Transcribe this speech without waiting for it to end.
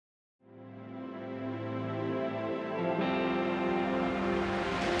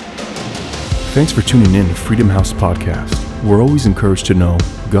Thanks for tuning in to Freedom House Podcast. We're always encouraged to know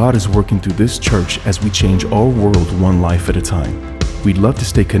God is working through this church as we change our world one life at a time. We'd love to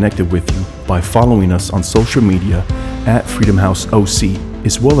stay connected with you by following us on social media at Freedom House OC,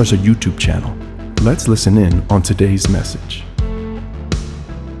 as well as our YouTube channel. Let's listen in on today's message.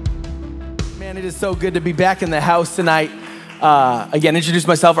 Man, it is so good to be back in the house tonight. Again, introduced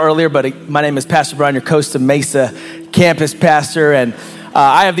myself earlier, but my name is Pastor Brian, your Costa Mesa campus pastor, and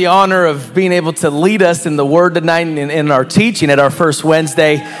I have the honor of being able to lead us in the Word tonight in our teaching at our first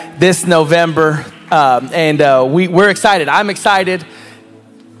Wednesday this November, we're excited. I'm excited.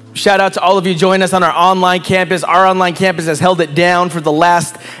 Shout out to all of you joining us on our online campus. Our online campus has held it down for the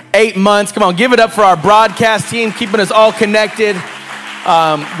last 8 months. Come on, give it up for our broadcast team, keeping us all connected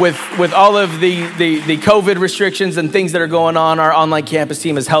with all of the COVID restrictions and things that are going on. Our online campus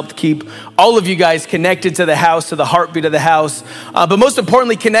team has helped keep all of you guys connected to the house, to the heartbeat of the house, but most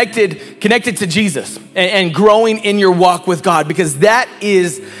importantly, connected to Jesus and growing in your walk with God, because that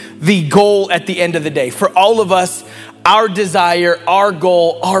is the goal at the end of the day. For all of us, our desire, our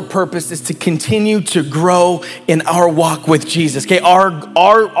goal, our purpose is to continue to grow in our walk with Jesus. Okay,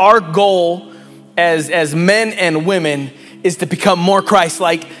 our goal as men and women is to become more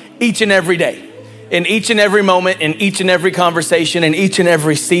Christ-like each and every day, in each and every moment, in each and every conversation, in each and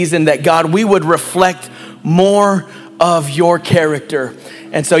every season, that God, we would reflect more of your character.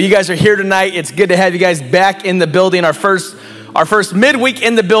 And so you guys are here tonight. It's good to have you guys back in the building. Our first midweek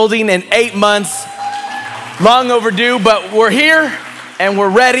in the building in 8 months. Long overdue, but we're here and we're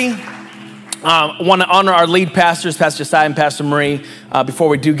ready. I want to honor our lead pastors, Pastor Josiah and Pastor Marie. Before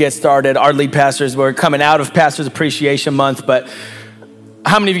we do get started, our lead pastors, we're coming out of Pastors Appreciation Month, but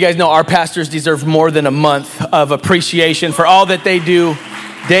how many of you guys know our pastors deserve more than a month of appreciation for all that they do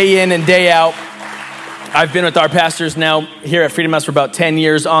day in and day out? I've been with our pastors now here at Freedom House for about 10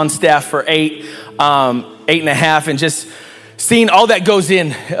 years, on staff for 8 and a half, and just seeing all that goes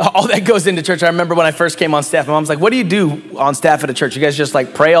into church. I remember when I first came on staff, my mom's like, what do you do on staff at a church? You guys just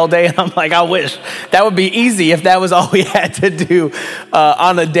like pray all day? And I'm like, I wish that would be easy if that was all we had to do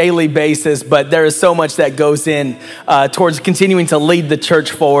on a daily basis. But there is so much that goes in towards continuing to lead the church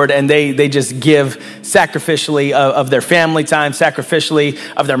forward. And they just give sacrificially of their family time, sacrificially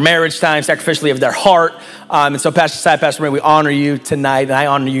of their marriage time, sacrificially of their heart. And so Pastor Josiah, Pastor Marie, we honor you tonight. And I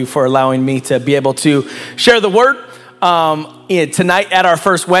honor you for allowing me to be able to share the word tonight at our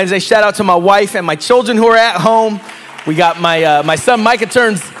first Wednesday. Shout out to my wife and my children who are at home. We got my son Micah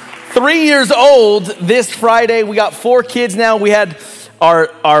turns 3 years old this Friday. We got 4 kids now. We had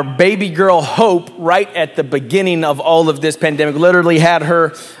our baby girl Hope right at the beginning of all of this pandemic. Literally had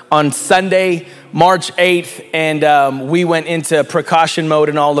her on Sunday, March 8th, and we went into precaution mode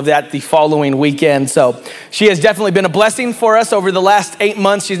and all of that the following weekend. So she has definitely been a blessing for us over the last 8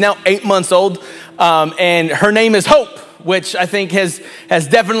 months. She's now 8 months old, and her name is Hope, which I think has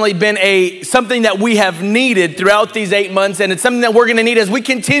definitely been something that we have needed throughout these 8 months, and it's something that we're gonna need as we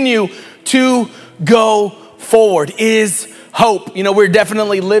continue to go forward, is hope. You know, we're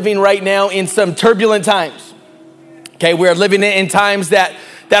definitely living right now in some turbulent times. Okay, we're living in times that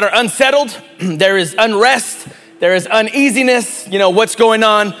are unsettled. There is unrest. There is uneasiness. You know, what's going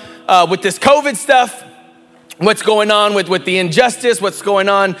on with this COVID stuff? What's going on with the injustice? What's going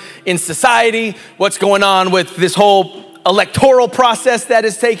on in society? What's going on with this whole electoral process that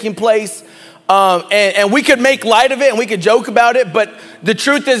is taking place? And we could make light of it and we could joke about it, but the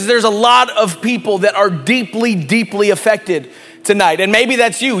truth is there's a lot of people that are deeply, deeply affected tonight. And maybe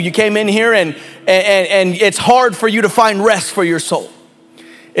that's you. You came in here and it's hard for you to find rest for your soul.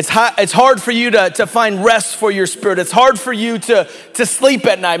 It's hard for you to find rest for your spirit. It's hard for you to sleep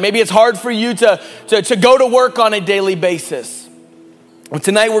at night. Maybe it's hard for you to go to work on a daily basis. Well,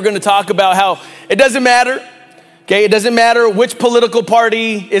 tonight we're going to talk about how it doesn't matter. Okay, it doesn't matter which political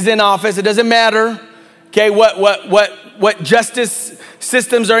party is in office. It doesn't matter. Okay, what justice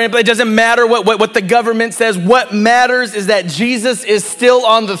systems are in place. It doesn't matter what the government says. What matters is that Jesus is still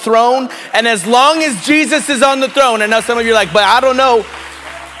on the throne. And as long as Jesus is on the throne, I know some of you are like, but I don't know.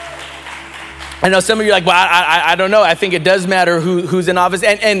 I know some of you are like, well, I don't know. I think it does matter who's in office.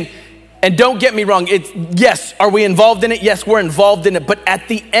 And don't get me wrong. Yes, are we involved in it? Yes, we're involved in it. But at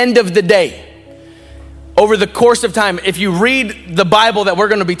the end of the day, over the course of time, if you read the Bible that we're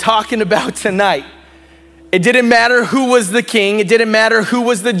going to be talking about tonight, it didn't matter who was the king. It didn't matter who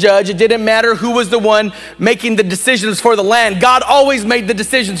was the judge. It didn't matter who was the one making the decisions for the land. God always made the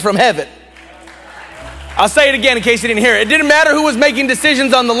decisions from heaven. I'll say it again in case you didn't hear it. It didn't matter who was making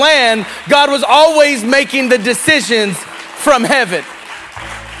decisions on the land. God was always making the decisions from heaven.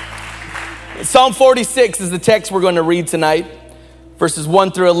 Psalm 46 is the text we're going to read tonight. verses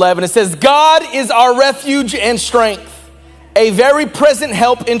 1 through 11. It says, God is our refuge and strength, a very present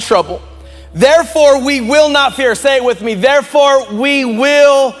help in trouble. Therefore we will not fear. Say it with me. Therefore we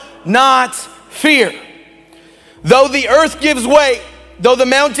will not fear. Though the earth gives way, though the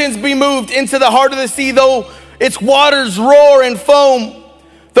mountains be moved into the heart of the sea, though its waters roar and foam,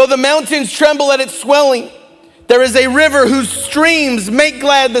 though the mountains tremble at its swelling, there is a river whose streams make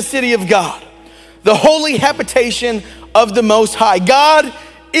glad the city of God, the holy habitation of the Most High. God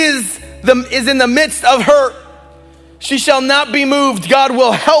is in the midst of her. She shall not be moved. God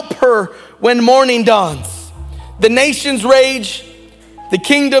will help her when morning dawns. The nations rage, the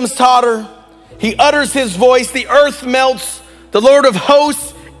kingdoms totter. He utters his voice, the earth melts. The Lord of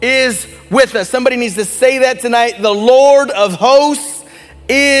hosts is with us. Somebody needs to say that tonight. The Lord of hosts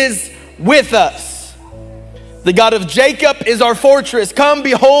is with us. The God of Jacob is our fortress. Come,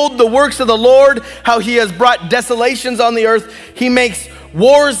 behold the works of the Lord, how he has brought desolations on the earth. He makes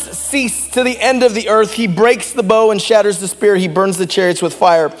wars cease to the end of the earth. He breaks the bow and shatters the spear. He burns the chariots with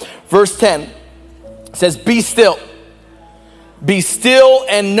fire. Verse 10 says, be still. Be still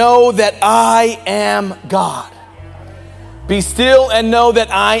and know that I am God. Be still and know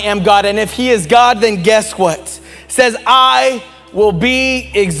that I am God. And if he is God, then guess what? It says, I will be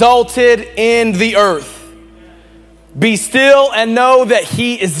exalted in the earth. Be still and know that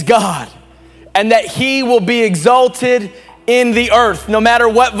he is God and that he will be exalted in the earth. No matter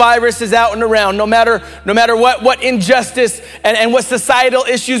what virus is out and around, no matter what injustice and what societal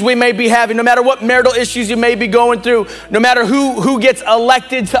issues we may be having, no matter what marital issues you may be going through, no matter who gets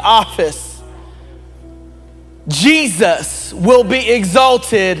elected to office, Jesus will be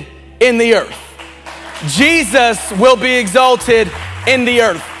exalted in the earth. Jesus will be exalted in the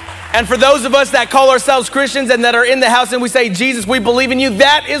earth. And for those of us that call ourselves Christians and that are in the house and we say, Jesus, we believe in you,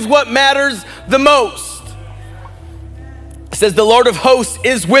 that is what matters the most. It says, the Lord of hosts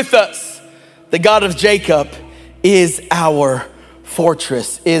is with us. The God of Jacob is our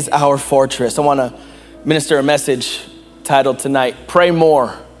fortress, is our fortress. I want to minister a message titled tonight, Pray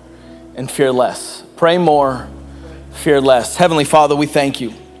More and Fear Less. Pray more, fear less. Heavenly Father, we thank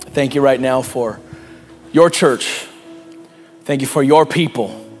you. Thank you right now for your church. Thank you for your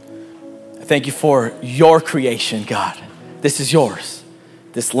people. Thank you for your creation, God. This is yours.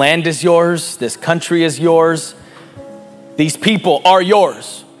 This land is yours. This country is yours. These people are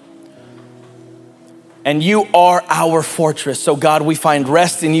yours. And you are our fortress. So God, we find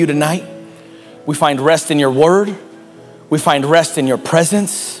rest in you tonight. We find rest in your word. We find rest in your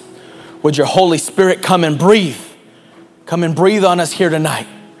presence. Would your Holy Spirit come and breathe? Come and breathe on us here tonight.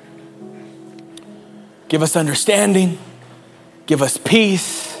 Give us understanding. Give us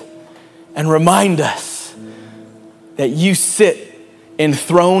peace. And remind us that you sit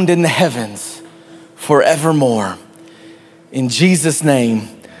enthroned in the heavens forevermore. In Jesus' name,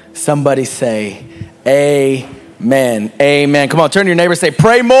 somebody say, amen. Amen. Come on, turn to your neighbor and say,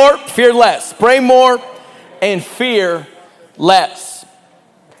 pray more, fear less. Pray more and fear less.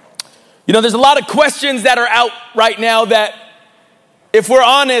 You know, there's a lot of questions that are out right now that, if we're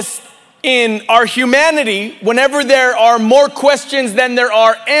honest, in our humanity, whenever there are more questions than there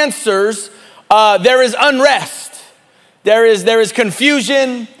are answers, there is unrest. There is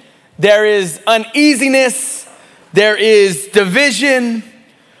confusion. There is uneasiness. There is division.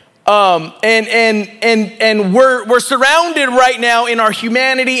 And we're surrounded right now in our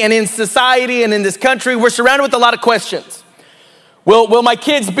humanity and in society and in this country. We're surrounded with a lot of questions. Will my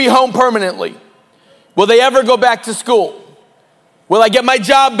kids be home permanently? Will they ever go back to school? Will I get my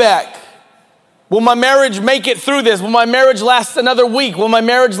job back? Will my marriage make it through this? Will my marriage last another week? Will my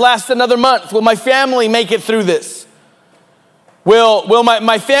marriage last another month? Will my family make it through this? Will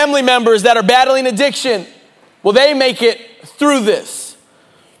my family members that are battling addiction, will they make it through this?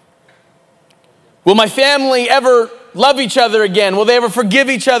 Will my family ever love each other again? Will they ever forgive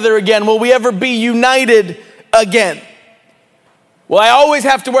each other again? Will we ever be united again? Will I always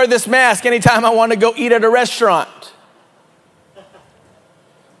have to wear this mask anytime I want to go eat at a restaurant?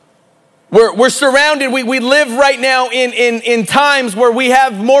 We're surrounded, we live right now in times where we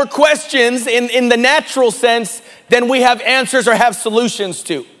have more questions in the natural sense than we have answers or have solutions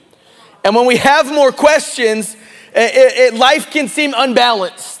to. And when we have more questions, life can seem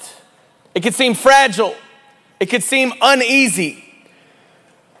unbalanced. It can seem fragile. It could seem uneasy.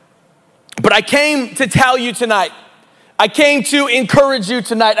 But I came to tell you tonight, I came to encourage you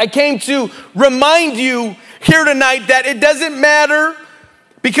tonight, I came to remind you here tonight that it doesn't matter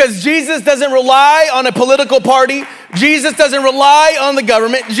Because Jesus doesn't rely on a political party. Jesus doesn't rely on the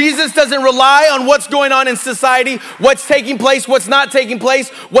government. Jesus doesn't rely on what's going on in society, what's taking place, what's not taking place,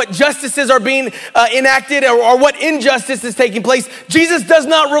 what justices are being enacted, or what injustice is taking place. Jesus does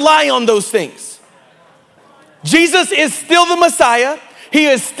not rely on those things. Jesus is still the Messiah. He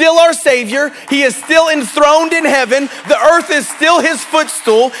is still our Savior. He is still enthroned in heaven. The earth is still his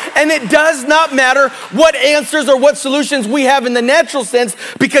footstool. And it does not matter what answers or what solutions we have in the natural sense,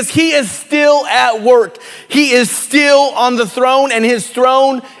 because he is still at work. He is still on the throne, and his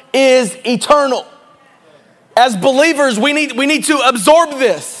throne is eternal. As believers, we need to absorb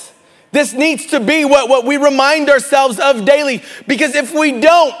this. This needs to be what we remind ourselves of daily, because if we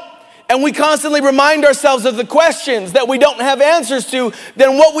don't, and we constantly remind ourselves of the questions that we don't have answers to,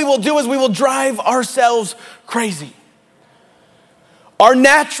 then what we will do is we will drive ourselves crazy. Our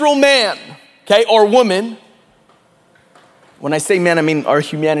natural man, okay, or woman, when I say man, I mean our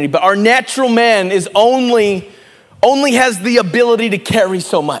humanity, but our natural man is only has the ability to carry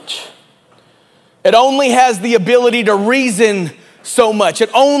so much. It only has the ability to reason so much. It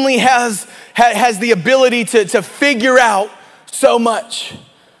only has the ability to figure out so much.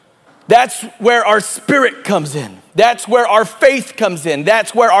 That's where our spirit comes in. That's where our faith comes in.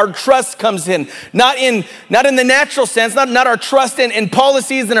 That's where our trust comes in. Not in the natural sense, not our trust in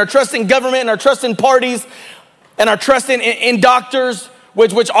policies and our trust in government and our trust in parties and our trust in doctors,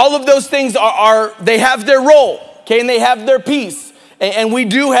 which all of those things they have their role, okay, and they have their piece. And we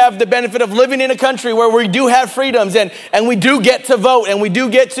do have the benefit of living in a country where we do have freedoms and we do get to vote and we do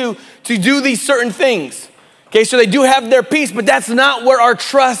get to do these certain things. Okay, so they do have their piece, but that's not where our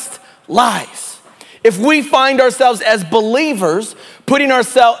trust lies. If we find ourselves as believers putting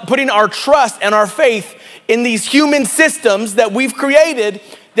our trust and our faith in these human systems that we've created,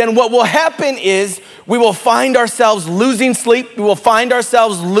 then what will happen is we will find ourselves losing sleep, we will find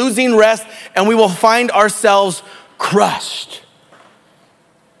ourselves losing rest, and we will find ourselves crushed.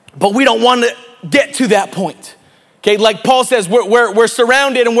 But we don't want to get to that point. Okay, like Paul says, we're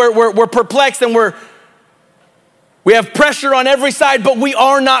surrounded and we're perplexed and we have pressure on every side, but we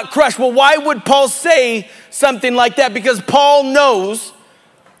are not crushed. Well, why would Paul say something like that? Because Paul knows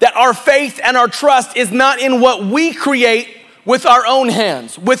that our faith and our trust is not in what we create with our own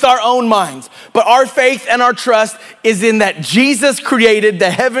hands, with our own minds. But our faith and our trust is in that Jesus created the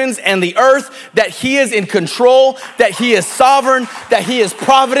heavens and the earth, that he is in control, that he is sovereign, that he is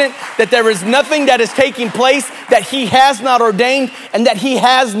provident, that there is nothing that is taking place that he has not ordained and that he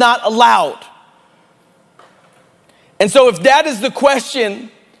has not allowed. And so if that is the question,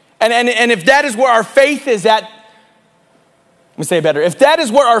 and if that is where our faith is at, let me say it better. If that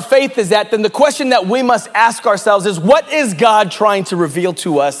is where our faith is at, then the question that we must ask ourselves is, what is God trying to reveal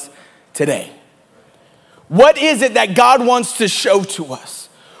to us today? What is it that God wants to show to us?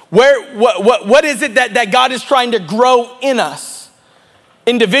 What is it that God is trying to grow in us?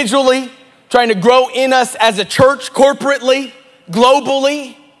 Individually, trying to grow in us as a church, corporately,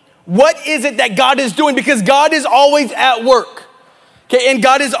 globally? What is it that God is doing? Because God is always at work, okay, and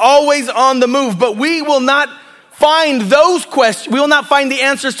God is always on the move. But we will not find those questions. We will not find the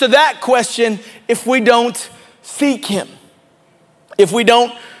answers to that question if we don't seek him, if we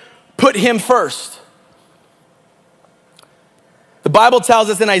don't put him first. The Bible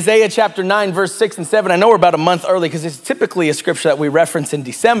tells us in Isaiah chapter 9, verse 6 and 7. I know we're about a month early because it's typically a scripture that we reference in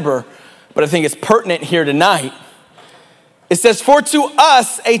December, but I think it's pertinent here tonight. It says, "For to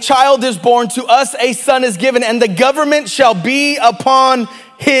us a child is born, to us a son is given, and the government shall be upon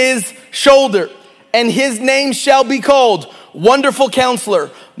his shoulder. And his name shall be called Wonderful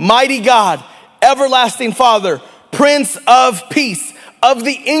Counselor, Mighty God, Everlasting Father, Prince of Peace. Of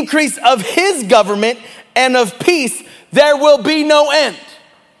the increase of his government and of peace, there will be no end."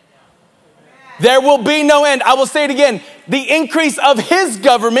 There will be no end. I will say it again. The increase of his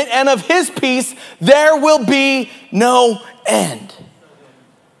government and of his peace, there will be no end.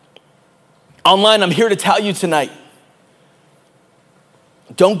 Online, I'm here to tell you tonight,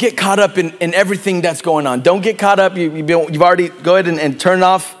 don't get caught up in everything that's going on. Don't get caught up. You've already, go ahead and turn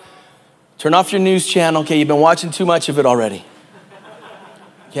off your news channel. Okay, you've been watching too much of it already.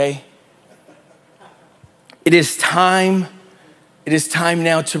 Okay? It is time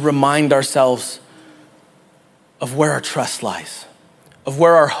now to remind ourselves of where our trust lies, of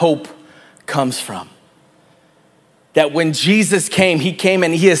where our hope comes from. That when Jesus came, he came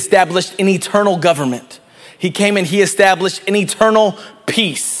and he established an eternal government. He came and he established an eternal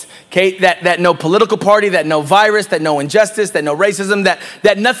peace. Okay, that no political party, that no virus, that no injustice, that no racism,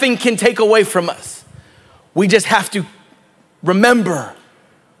 that nothing can take away from us. We just have to remember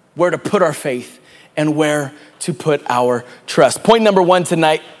where to put our faith and where to put our trust. Point number one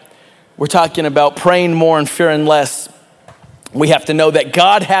tonight, we're talking about praying more and fearing less. We have to know that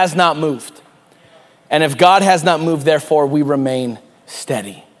God has not moved. And if God has not moved, therefore we remain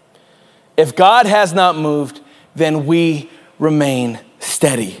steady. If God has not moved, then we remain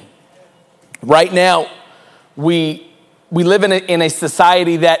steady. Right now, we live in a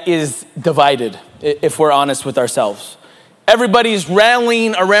society that is divided, if we're honest with ourselves. Everybody's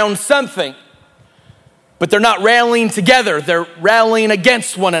rallying around something, but they're not rallying together. They're rallying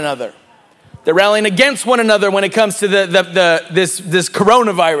against one another. They're rallying against one another when it comes to this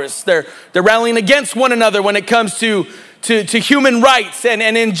coronavirus. They're rallying against one another when it comes to human rights and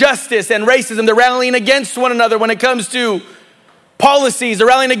injustice and racism. They're rallying against one another when it comes to policies. They're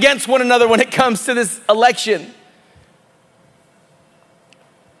rallying against one another when it comes to this election.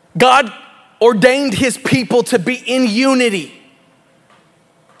 God ordained his people to be in unity,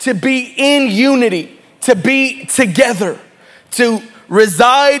 to be together, to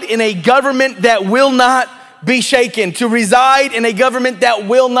reside in a government that will not be shaken, to reside in a government that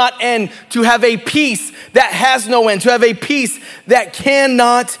will not end, to have a peace that has no end, to have a peace that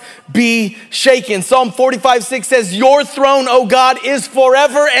cannot be shaken. Psalm 45:6 says, "Your throne, O God, is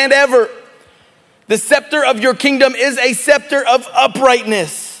forever and ever. The scepter of your kingdom is a scepter of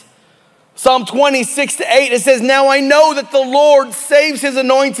uprightness." Psalm 26:8, it says, "Now I know that the Lord saves his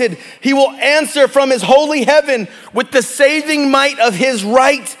anointed. He will answer from his holy heaven with the saving might of his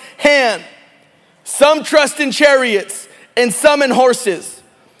right hand. Some trust in chariots and some in horses.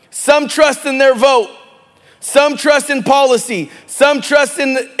 Some trust in their vote. Some trust in policy. Some trust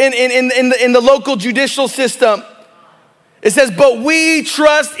in the local judicial system." It says, "But we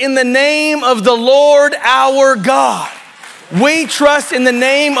trust in the name of the Lord our God." We trust in the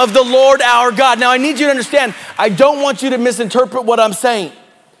name of the Lord our God. Now, I need you to understand, I don't want you to misinterpret what I'm saying.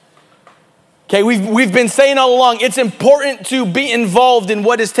 Okay, we've been saying all along, it's important to be involved in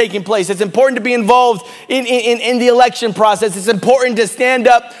what is taking place. It's important to be involved in the election process. It's important to stand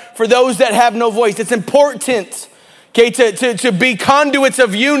up for those that have no voice. It's important, okay, to be conduits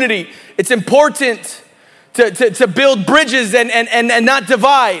of unity. It's important to build bridges and not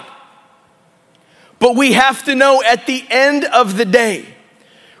divide. But we have to know at the end of the day,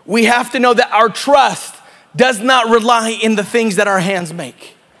 we have to know that our trust does not rely in the things that our hands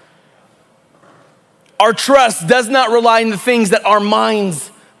make. Our trust does not rely in the things that our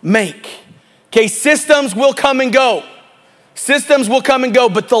minds make. Okay, systems will come and go. Systems will come and go,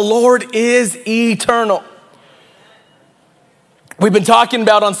 but the Lord is eternal. We've been talking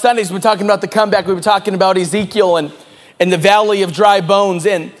about on Sundays, we've been talking about the comeback. We've been talking about Ezekiel and the valley of dry bones.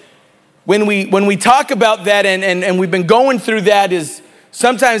 And when we talk about that and we've been going through that, is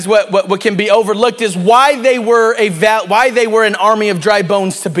sometimes what can be overlooked is why they were an army of dry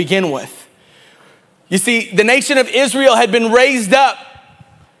bones to begin with. You see, the nation of Israel had been raised up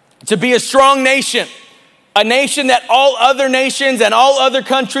to be a strong nation, a nation that all other nations and all other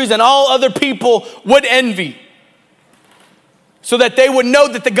countries and all other people would envy, so that they would know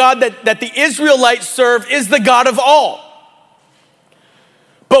that the God that the Israelites serve is the God of all.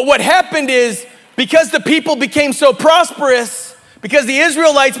 But what happened is, because the people became so prosperous, because the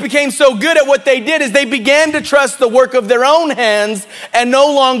Israelites became so good at what they did, is they began to trust the work of their own hands and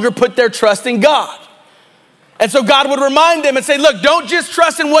no longer put their trust in God. And so God would remind them and say, look, don't just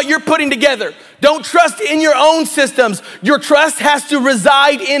trust in what you're putting together. Don't trust in your own systems. Your trust has to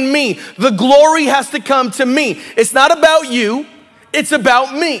reside in me. The glory has to come to me. It's not about you. It's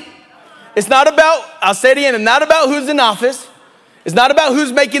about me. It's not about, I'll say it again, it's not about who's in office. It's not about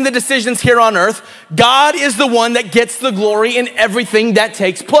who's making the decisions here on earth. God is the one that gets the glory in everything that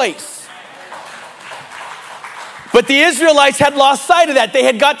takes place. But the Israelites had lost sight of that. They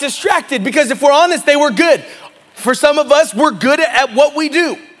had got distracted because, if we're honest, they were good. For some of us, we're good at what we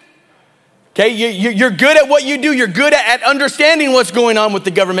do. Okay, you're good at what you do. You're good at understanding what's going on with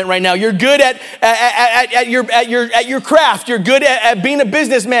the government right now. You're good at your craft. You're good at being a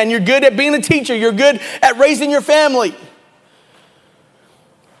businessman. You're good at being a teacher. You're good at raising your family.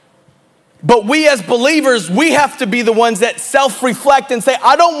 But we as believers, we have to be the ones that self-reflect and say,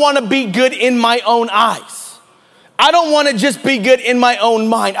 I don't want to be good in my own eyes. I don't want to just be good in my own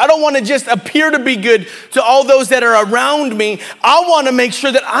mind. I don't want to just appear to be good to all those that are around me. I want to make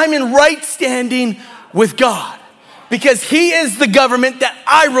sure that I'm in right standing with God, because He is the government that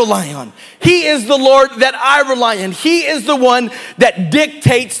I rely on. He is the Lord that I rely on. He is the one that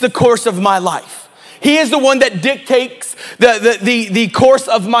dictates the course of my life. He is the one that dictates the course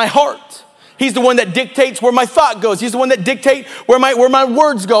of my heart. He's the one that dictates where my thought goes. He's the one that dictates where my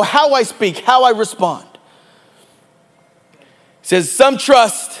words go, how I speak, how I respond. It says, some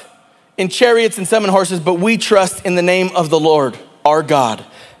trust in chariots and some in horses, but we trust in the name of the Lord, our God.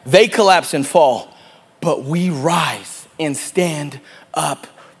 They collapse and fall, but we rise and stand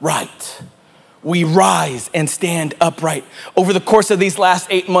upright. We rise and stand upright. Over the course of these last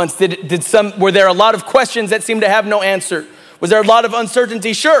 8 months, were there a lot of questions that seemed to have no answer? Was there a lot of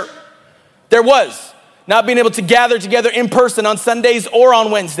uncertainty? Sure, there was. Not being able to gather together in person on Sundays or on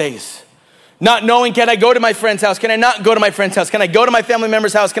Wednesdays. Not knowing, can I go to my friend's house? Can I not go to my friend's house? Can I go to my family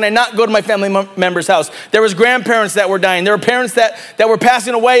member's house? Can I not go to my family member's house? There was grandparents that were dying. There were parents that were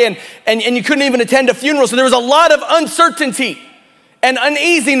passing away and you couldn't even attend a funeral. So there was a lot of uncertainty and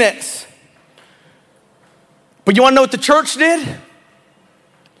uneasiness. But you want to know what the church did?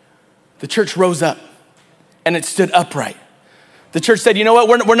 The church rose up and it stood upright. The church said, you know what,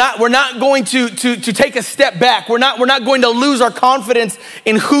 we're not going to take a step back. We're not going to lose our confidence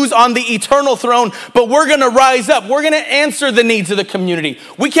in who's on the eternal throne, but we're gonna rise up. We're gonna answer the needs of the community.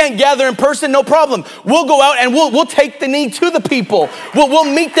 We can't gather in person, no problem. We'll go out and we'll take the need to the people. We'll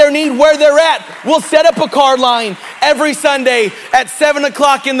meet their need where they're at. We'll set up a car line every Sunday at 7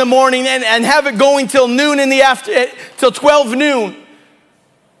 o'clock in the morning and have it going till noon in the till 12 noon.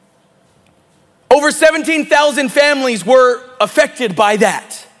 Over 17,000 families were affected by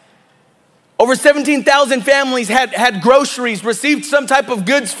that. Over 17,000 families had groceries, received some type of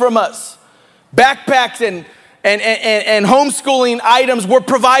goods from us. Backpacks and homeschooling items were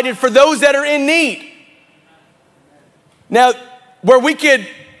provided for those that are in need. Now, where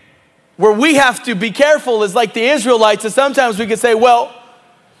we have to be careful is like the Israelites, and sometimes we could say, well,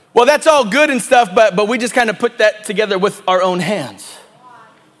 that's all good and stuff, but we just kind of put that together with our own hands.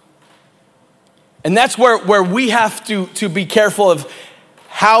 And that's where we have to be careful of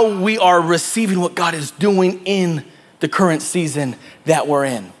how we are receiving what God is doing in the current season that we're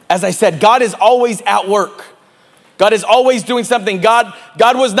in. As I said, God is always at work. God is always doing something. God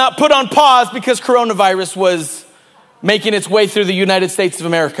was not put on pause because coronavirus was making its way through the United States of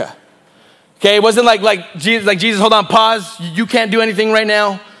America. Okay, it wasn't like Jesus, hold on, pause. You can't do anything right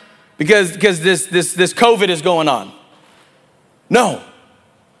now because this COVID is going on. No.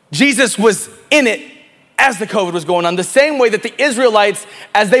 Jesus was in it as the COVID was going on. The same way that the Israelites,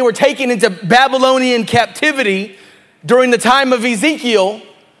 as they were taken into Babylonian captivity during the time of Ezekiel,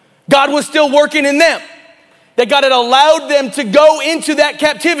 God was still working in them. That God had allowed them to go into that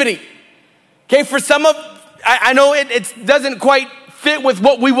captivity. Okay, for some of, I know it doesn't quite fit with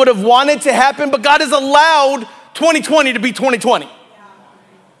what we would have wanted to happen, but God has allowed 2020 to be 2020.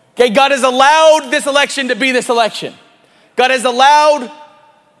 Okay, God has allowed this election to be this election. God has allowed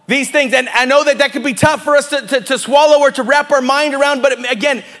these things, and I know that could be tough for us to swallow or to wrap our mind around, but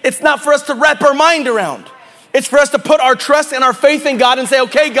again, it's not for us to wrap our mind around. It's for us to put our trust and our faith in God and say,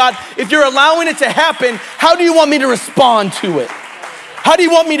 okay, God, if you're allowing it to happen, how do you want me to respond to it? How do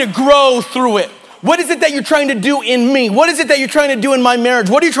you want me to grow through it? What is it that you're trying to do in me? What is it that you're trying to do in my marriage?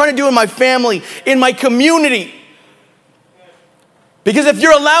 What are you trying to do in my family, in my community? Because if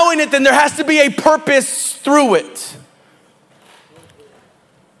you're allowing it, then there has to be a purpose through it.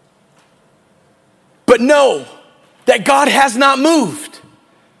 But know that God has not moved.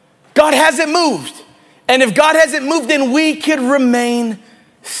 God hasn't moved. And if God hasn't moved, then we can remain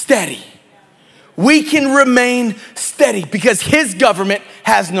steady. We can remain steady because his government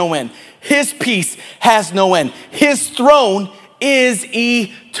has no end. His peace has no end. His throne is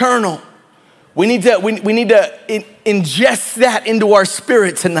eternal. We need to ingest that into our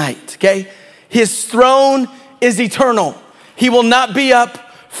spirit tonight, okay? His throne is eternal. He will not be up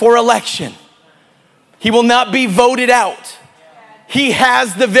for election. He will not be voted out. He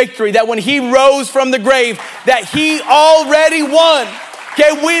has the victory, that when he rose from the grave, that he already won.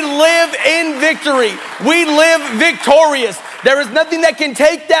 Okay, we live in victory. We live victorious. There is nothing that can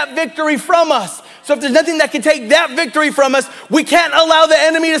take that victory from us. So if there's nothing that can take that victory from us, we can't allow the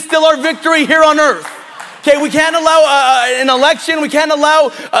enemy to steal our victory here on earth. Okay, we can't allow an election. We can't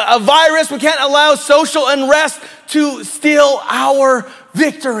allow a virus. We can't allow social unrest to steal our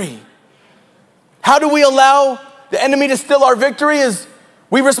victory. How do we allow the enemy to steal our victory? Is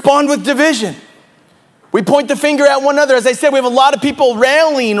we respond with division. We point the finger at one another. As I said, we have a lot of people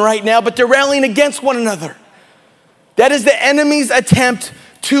rallying right now, but they're rallying against one another. That is the enemy's attempt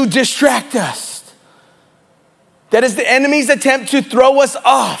to distract us. That is the enemy's attempt to throw us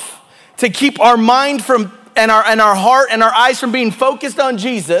off, to keep our mind from, and our heart and our eyes from being focused on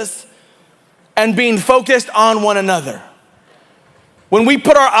Jesus and being focused on one another. When we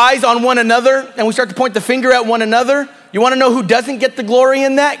put our eyes on one another and we start to point the finger at one another, you want to know who doesn't get the glory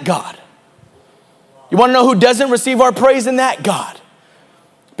in that? God. You want to know who doesn't receive our praise in that? God.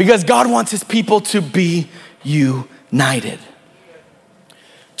 Because God wants his people to be united.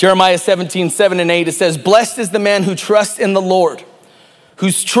 Jeremiah 17:7-8, it says, blessed is the man who trusts in the Lord,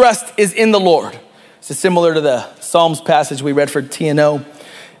 whose trust is in the Lord. This is similar to the Psalms passage we read for TNO.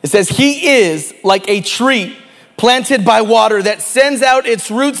 It says, he is like a tree planted by water that sends out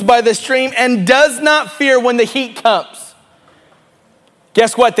its roots by the stream and does not fear when the heat comes.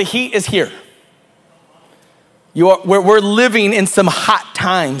 Guess what? The heat is here. We're living in some hot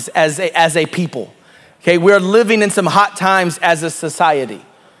times as a people. Okay, we're living in some hot times as a society.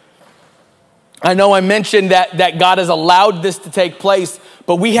 I know I mentioned that God has allowed this to take place,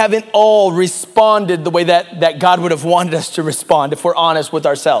 but we haven't all responded the way that God would have wanted us to respond if we're honest with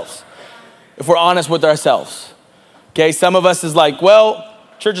ourselves. Okay, some of us is like, well,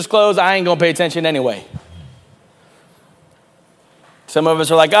 church is closed, I ain't gonna pay attention anyway. Some of us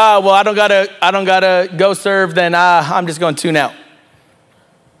are like, well, I don't gotta go serve, then I'm just gonna tune out.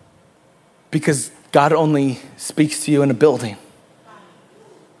 Because God only speaks to you in a building.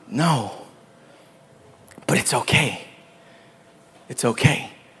 No. But it's okay. It's okay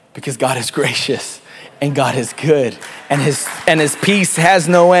because God is gracious and God is good and his peace has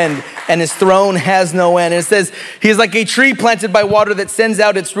no end and his throne has no end. And it says, he is like a tree planted by water that sends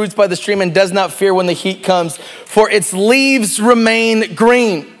out its roots by the stream and does not fear when the heat comes, for its leaves remain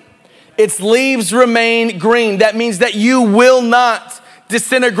green. Its leaves remain green. That means that you will not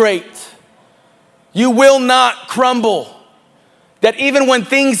disintegrate. You will not crumble. That even when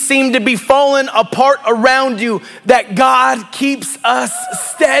things seem to be falling apart around you, that God keeps us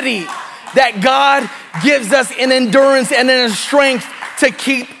steady. That God gives us an endurance and a strength to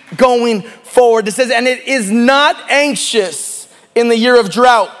keep going forward. It says, and it is not anxious in the year of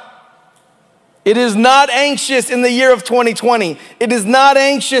drought. It is not anxious in the year of 2020. It is not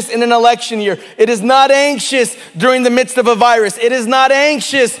anxious in an election year. It is not anxious during the midst of a virus. It is not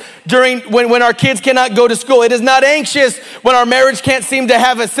anxious during when our kids cannot go to school. It is not anxious when our marriage can't seem to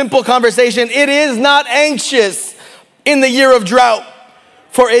have a simple conversation. It is not anxious in the year of drought,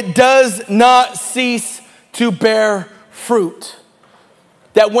 for it does not cease to bear fruit.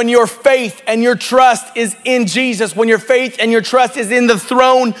 That when your faith and your trust is in Jesus, when your faith and your trust is in the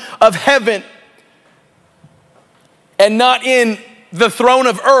throne of heaven, and not in the throne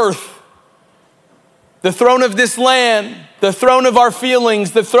of earth, the throne of this land, the throne of our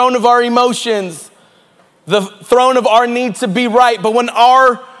feelings, the throne of our emotions, the throne of our need to be right. But when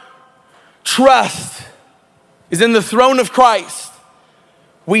our trust is in the throne of Christ,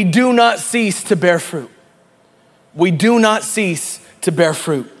 we do not cease to bear fruit. We do not cease to bear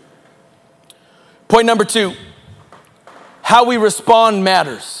fruit. Point number 2, how we respond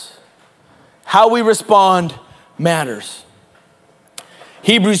matters. How we respond matters.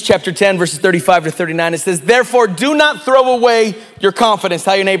 Hebrews chapter 10, verses 35-39, it says, therefore do not throw away your confidence.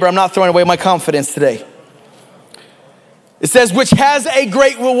 Tell your neighbor, I'm not throwing away my confidence today. It says, which has a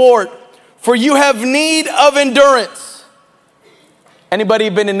great reward, for you have need of endurance. Anybody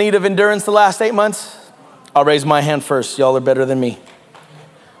been in need of endurance the last 8 months? I'll raise my hand first. Y'all are better than me.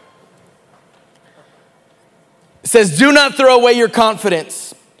 It says, do not throw away your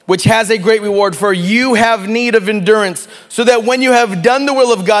confidence, which has a great reward, for you have need of endurance, so that when you have done the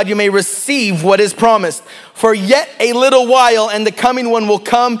will of God, you may receive what is promised. For yet a little while, and the coming one will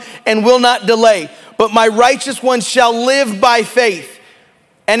come and will not delay. But my righteous one shall live by faith.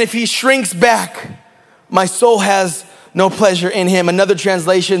 And if he shrinks back, my soul has no pleasure in him. Another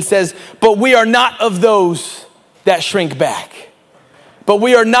translation says, but we are not of those that shrink back. But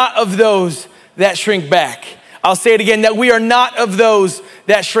we are not of those that shrink back. I'll say it again, that we are not of those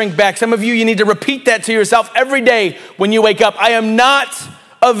that shrink back. Some of you need to repeat that to yourself every day when you wake up. I am not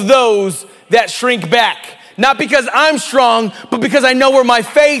of those that shrink back. Not because I'm strong, but because I know where my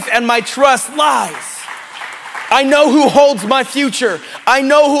faith and my trust lies. I know who holds my future. I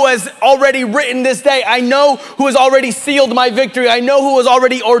know who has already written this day. I know who has already sealed my victory. I know who has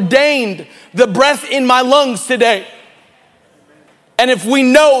already ordained the breath in my lungs today. And if we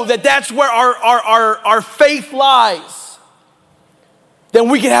know that that's where our faith lies, then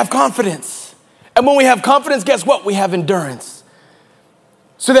we can have confidence. And when we have confidence, guess what? We have endurance.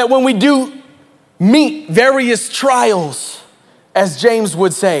 So that when we do meet various trials, as James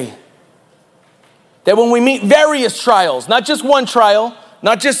would say, that when we meet various trials, not just one trial,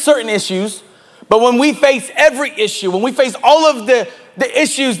 not just certain issues, but when we face every issue, when we face all of the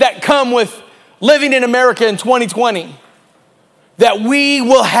issues that come with living in America in 2020, that we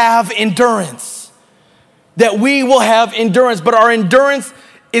will have endurance. That we will have endurance. But our endurance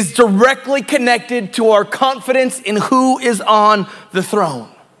is directly connected to our confidence in who is on the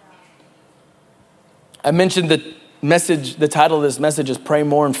throne. I mentioned the title of this message is Pray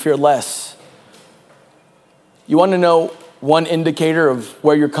More and Fear Less. You want to know one indicator of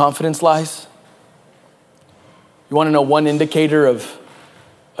where your confidence lies? You want to know one indicator of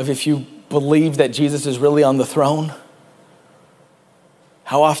if you believe that Jesus is really on the throne?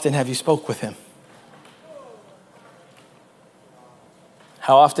 How often have you spoke with him?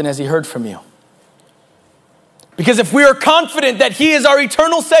 How often has he heard from you? Because if we are confident that he is our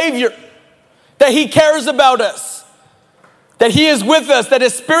eternal Savior, that he cares about us, that he is with us, that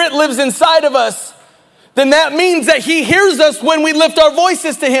his Spirit lives inside of us, then that means that he hears us when we lift our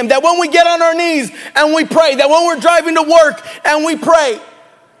voices to him, that when we get on our knees and we pray, that when we're driving to work and we pray,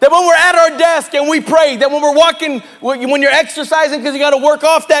 that when we're at our desk and we pray, that when we're walking, when you're exercising because you got to work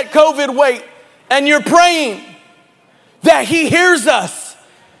off that COVID weight and you're praying, that he hears us.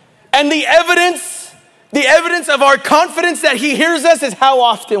 And the evidence of our confidence that he hears us is how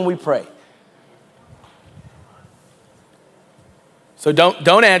often we pray. So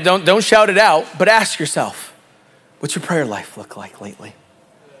don't shout it out, but ask yourself, what's your prayer life look like lately?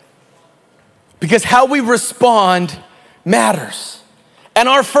 Because how we respond matters. And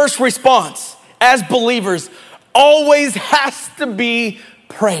our first response as believers always has to be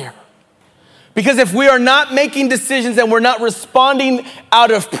prayer. Because if we are not making decisions and we're not responding out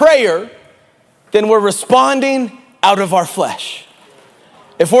of prayer, then we're responding out of our flesh.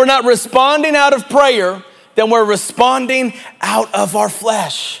 If we're not responding out of prayer, then we're responding out of our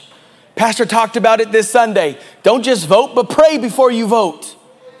flesh. Pastor talked about it this Sunday. Don't just vote, but pray before you vote.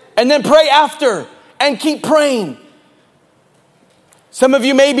 And then pray after and keep praying. Some of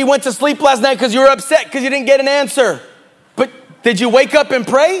you maybe went to sleep last night because you were upset because you didn't get an answer. But did you wake up and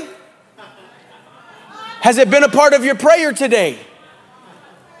pray? Has it been a part of your prayer today?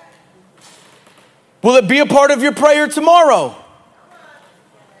 Will it be a part of your prayer tomorrow?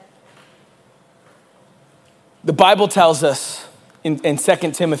 The Bible tells us in 2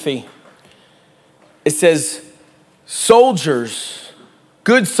 Timothy, it says, soldiers,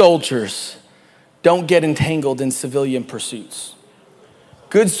 good soldiers, don't get entangled in civilian pursuits.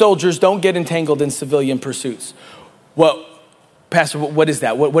 Good soldiers don't get entangled in civilian pursuits. Well, Pastor, what is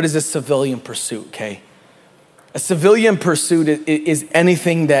that? What is a civilian pursuit, okay? A civilian pursuit is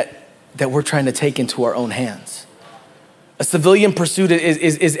anything that we're trying to take into our own hands. A civilian pursuit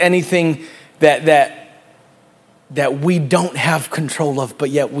is anything that we don't have control of, but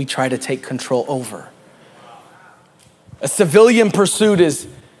yet we try to take control over. A civilian pursuit is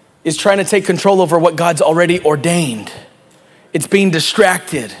trying to take control over what God's already ordained. It's being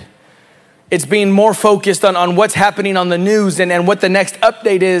distracted. It's being more focused on what's happening on the news and what the next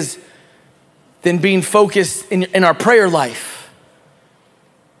update is than being focused in our prayer life.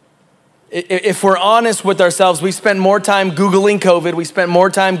 If we're honest with ourselves, we spend more time Googling COVID. We spend more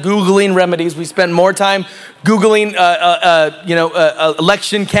time Googling remedies. We spend more time Googling,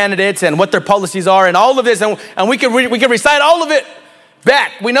 election candidates and what their policies are and all of this. And we can recite all of it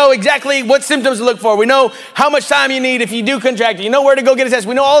back. We know exactly what symptoms to look for. We know how much time you need if you do contract it. You know where to go get a test.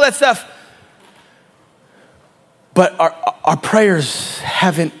 We know all that stuff. But our prayers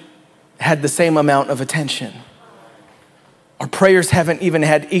haven't had the same amount of attention. Our prayers haven't even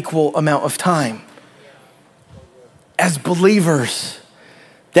had equal amount of time. As believers,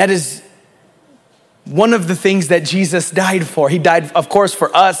 that is one of the things that Jesus died for. He died, of course,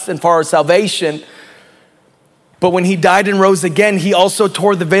 for us and for our salvation. But when he died and rose again, he also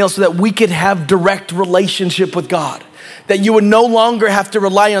tore the veil so that we could have direct relationship with God. That you would no longer have to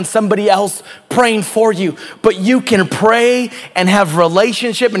rely on somebody else praying for you, but you can pray and have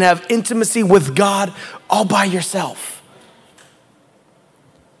relationship and have intimacy with God all by yourself.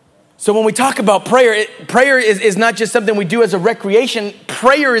 So when we talk about prayer, prayer is not just something we do as a recreation.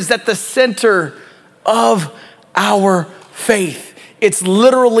 Prayer is at the center of our faith. It's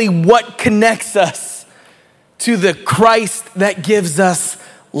literally what connects us to the Christ that gives us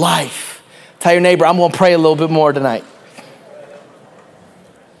life. Tell your neighbor, I'm gonna pray a little bit more tonight.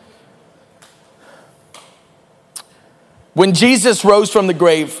 When Jesus rose from the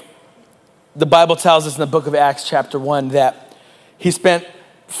grave, the Bible tells us in the book of Acts chapter 1 that he spent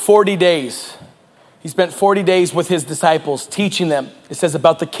 40 days. He spent 40 days with his disciples teaching them. It says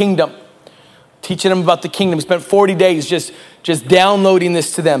about the kingdom, teaching them about the kingdom. He spent 40 days just downloading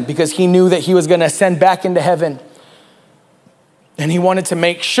this to them because he knew that he was going to ascend back into heaven. And he wanted to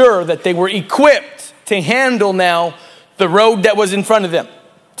make sure that they were equipped to handle now the road that was in front of them,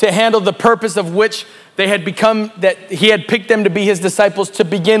 to handle the purpose of which they had become, that he had picked them to be his disciples to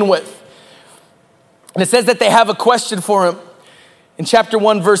begin with. And it says that they have a question for him. In chapter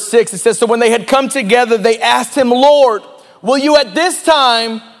 1, verse 6, it says, so when they had come together, they asked him, Lord, will you at this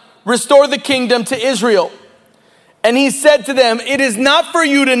time restore the kingdom to Israel? And he said to them, it is not for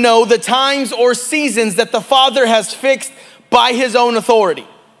you to know the times or seasons that the Father has fixed by his own authority.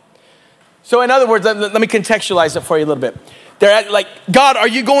 So in other words, let me contextualize it for you a little bit. They're like, God, are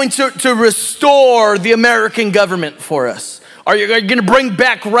you going to restore the American government for us? Are you going to bring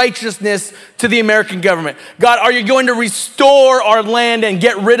back righteousness to the American government? God, are you going to restore our land and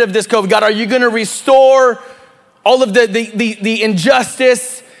get rid of this COVID? God, are you going to restore all of the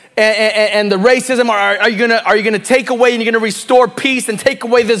injustice and the racism? Are you going to take away and you're going to restore peace and take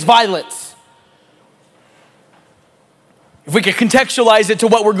away this violence? If we could contextualize it to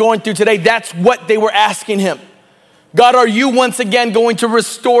what we're going through today, that's what they were asking him. God, are you once again going to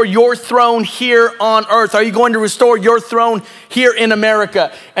restore your throne here on earth? Are you going to restore your throne here in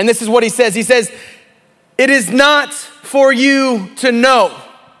America? And this is what he says. He says, it is not for you to know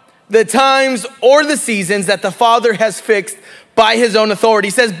the times or the seasons that the Father has fixed by his own authority.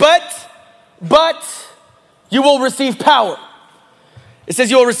 He says, but you will receive power. It says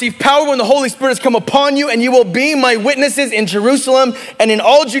you will receive power when the Holy Spirit has come upon you, and you will be my witnesses in Jerusalem and in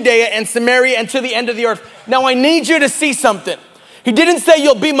all Judea and Samaria and to the end of the earth. Now I need you to see something. He didn't say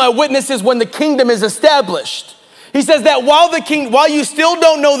you'll be my witnesses when the kingdom is established. He says that while you still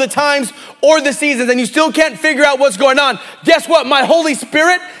don't know the times or the seasons and you still can't figure out what's going on, guess what? My Holy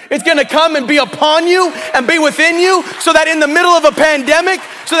Spirit is going to come and be upon you and be within you, so that in the middle of a pandemic,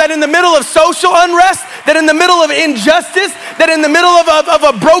 so that in the middle of social unrest, that in the middle of injustice, that in the middle of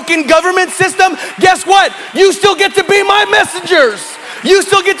a broken government system, guess what? You still get to be my messengers. You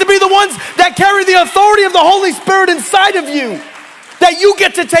still get to be the ones that carry the authority of the Holy Spirit inside of you. That you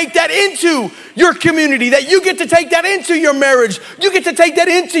get to take that into your community, that you get to take that into your marriage, you get to take that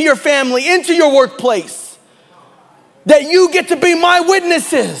into your family, into your workplace. That you get to be my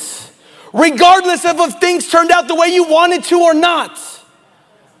witnesses, regardless of if things turned out the way you wanted to or not.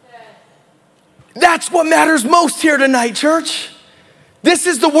 That's what matters most here tonight, church. This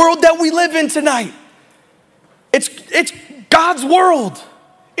is the world that we live in tonight. It's God's world.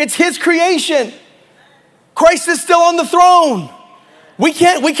 It's his creation. Christ is still on the throne. We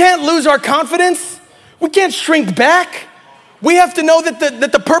can't lose our confidence. We can't shrink back. We have to know that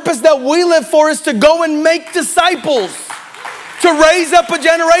the purpose that we live for is to go and make disciples, to raise up a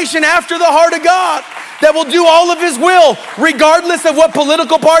generation after the heart of God that will do all of his will, regardless of what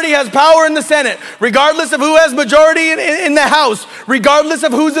political party has power in the Senate, regardless of who has majority in the House, regardless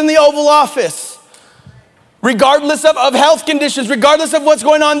of who's in the Oval Office, regardless of health conditions, regardless of what's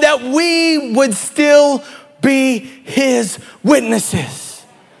going on, that we would still be his witnesses,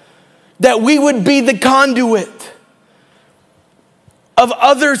 that we would be the conduit of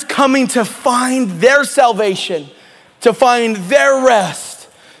others coming to find their salvation, to find their rest,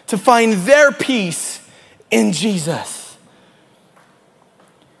 to find their peace in Jesus.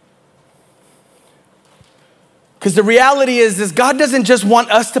 Because the reality is God doesn't just want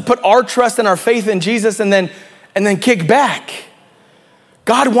us to put our trust and our faith in Jesus and then kick back.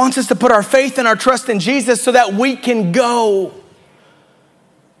 God wants us to put our faith and our trust in Jesus so that we can go.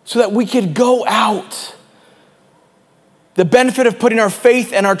 So that we could go out. The benefit of putting our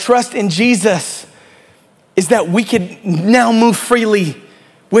faith and our trust in Jesus is that we can now move freely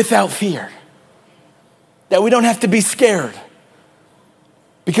without fear. That we don't have to be scared.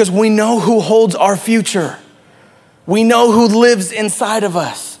 Because we know who holds our future. We know who lives inside of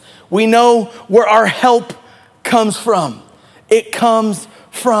us. We know where our help comes from. It comes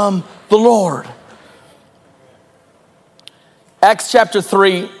from the Lord. Acts chapter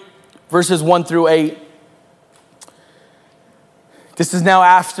 3, verses 1 through 8. This is now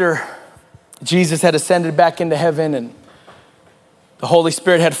after Jesus had ascended back into heaven and the Holy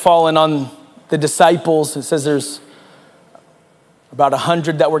Spirit had fallen on the disciples. It says there's about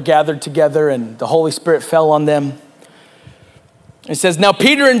 100 that were gathered together and the Holy Spirit fell on them. It says, now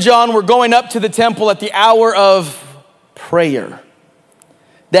Peter and John were going up to the temple at the hour of prayer.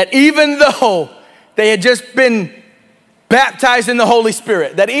 That even though they had just been baptized in the Holy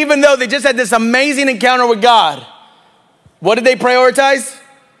Spirit, that even though they just had this amazing encounter with God, what did they prioritize?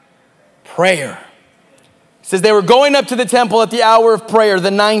 Prayer. It says they were going up to the temple at the hour of prayer, the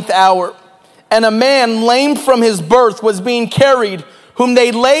 9th hour. And a man lame from his birth was being carried, whom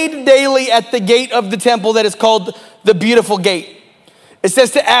they laid daily at the gate of the temple that is called the Beautiful Gate. It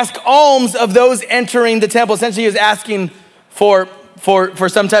says to ask alms of those entering the temple. Essentially, he was asking for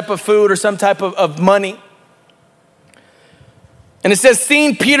some type of food or some type of money. And it says,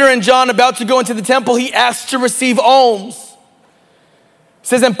 seeing Peter and John about to go into the temple, he asked to receive alms. It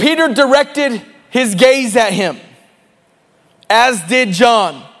says, and Peter directed his gaze at him, as did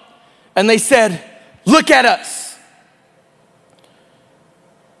John. And they said, look at us.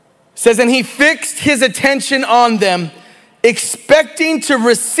 It says, and he fixed his attention on them, expecting to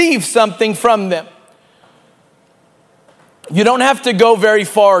receive something from them. You don't have to go very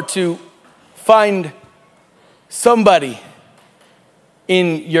far to find somebody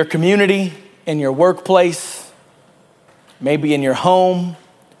in your community, in your workplace, maybe in your home,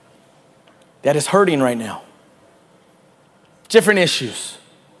 that is hurting right now. Different issues.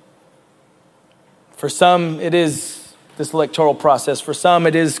 For some, it is this electoral process. For some,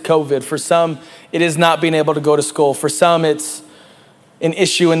 it is COVID. For some, it is not being able to go to school. For some, it's an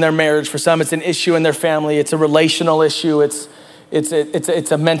issue in their marriage. For some, it's an issue in their family. It's a relational issue. It's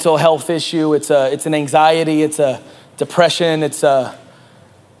a mental health issue. It's an anxiety. It's a depression. It's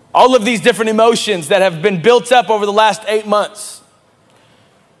all of these different emotions that have been built up over the last 8 months.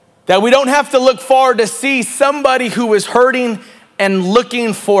 That we don't have to look far to see somebody who is hurting and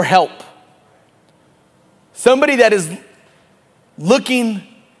looking for help. Somebody that is looking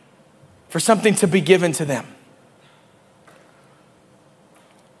for something to be given to them.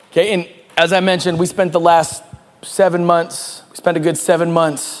 Okay, and as I mentioned, we spent the last 7 months, we spent a good 7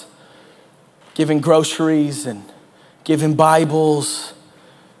 months giving groceries and giving Bibles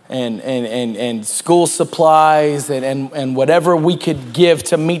and school supplies and whatever we could give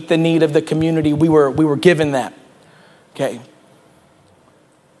to meet the need of the community, we were given that, okay?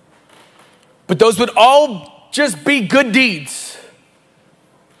 But those would all just be good deeds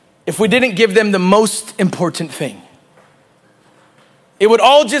if we didn't give them the most important thing. It would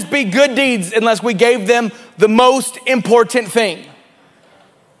all just be good deeds unless we gave them the most important thing.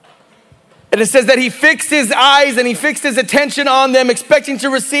 And it says that he fixed his eyes and he fixed his attention on them, expecting to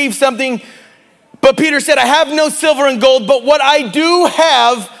receive something. But Peter said, I have no silver and gold, but what I do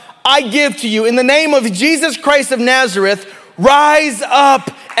have, I give to you. In the name of Jesus Christ of Nazareth, rise up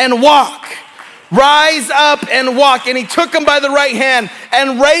and walk. Rise up and walk. And he took him by the right hand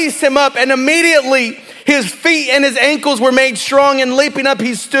and raised him up. And immediately his feet and his ankles were made strong, and leaping up,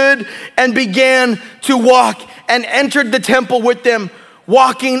 he stood and began to walk and entered the temple with them,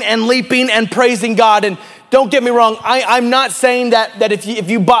 walking and leaping and praising God. And don't get me wrong, I'm not saying that if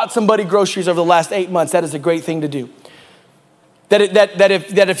you bought somebody groceries over the last 8 months, that is a great thing to do.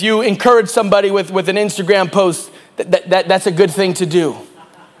 That if you encourage somebody with an Instagram post, that's a good thing to do.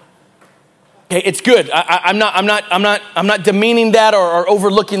 Okay, it's good. I'm not demeaning that or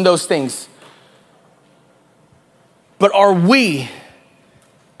overlooking those things. But are we,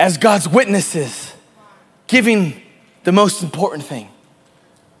 as God's witnesses, giving the most important thing?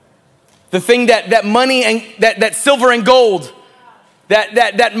 The thing that money and that silver and gold,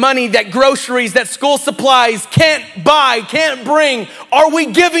 that money, that groceries, that school supplies can't buy, can't bring. Are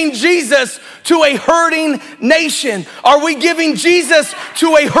we giving Jesus to a hurting nation? Are we giving Jesus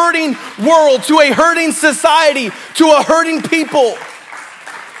to a hurting world, to a hurting society, to a hurting people?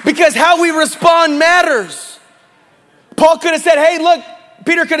 Because how we respond matters. Paul could have said, hey, look,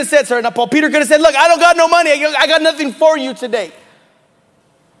 Peter could have said, sorry, not Paul. Peter could have said, look, I don't got no money. I got nothing for you today.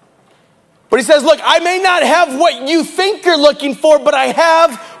 But he says, look, I may not have what you think you're looking for, but I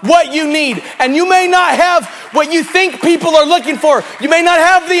have what you need. And you may not have what you think people are looking for. You may not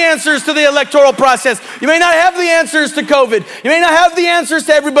have the answers to the electoral process. You may not have the answers to COVID. You may not have the answers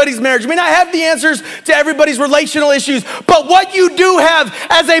to everybody's marriage. You may not have the answers to everybody's relational issues. But what you do have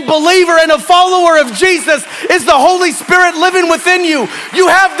as a believer and a follower of Jesus is the Holy Spirit living within you. You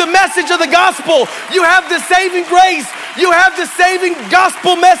have the message of the gospel. You have the saving grace. You have the saving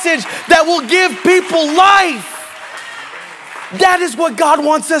gospel message that will give people life. That is what God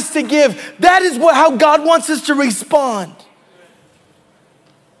wants us to give. That is how God wants us to respond.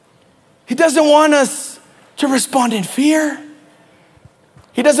 He doesn't want us to respond in fear.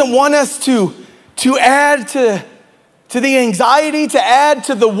 He doesn't want us to add to the anxiety, to add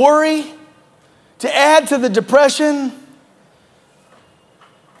to the worry, to add to the depression,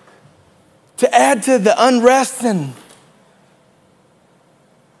 to add to the unrest and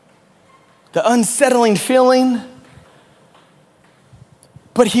the unsettling feeling.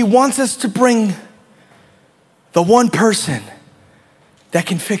 But he wants us to bring the one person that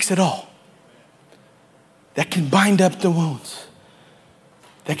can fix it all, that can bind up the wounds,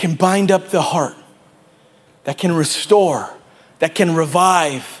 that can bind up the heart, that can restore, that can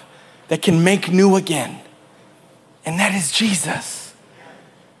revive, that can make new again. And that is Jesus.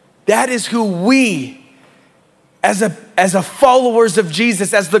 That is who we, as a followers of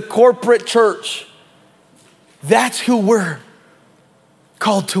Jesus, as the corporate church, that's who we're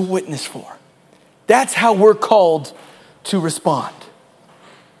called to witness for. That's how we're called to respond.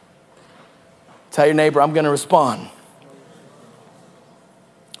 Tell your neighbor, I'm going to respond.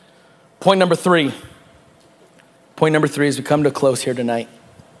 Point number three as we come to a close here tonight.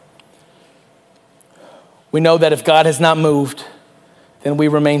 We know that if God has not moved, then we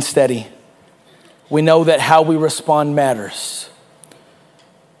remain steady. we know that how we respond matters.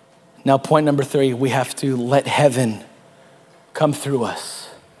 Now, point number 3, we have to let heaven come through us.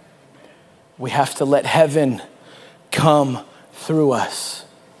 We have to let heaven come through us.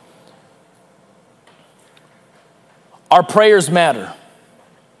 Our prayers matter.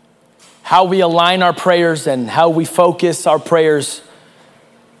 How we align our prayers and how we focus our prayers,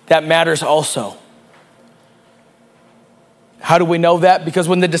 that matters also. How do we know that? Because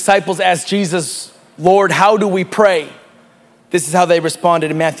when the disciples asked Jesus, Lord, how do we pray? This is how they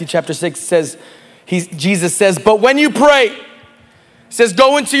responded. In Matthew chapter 6, it says, Jesus says, but when you pray, it says,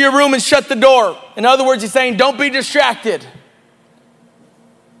 go into your room and shut the door. In other words, he's saying, don't be distracted.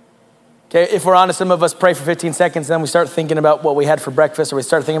 Okay, if we're honest, some of us pray for 15 seconds, then we start thinking about what we had for breakfast, or we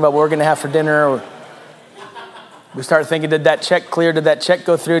start thinking about what we're gonna have for dinner, or we start thinking, did that check clear? Did that check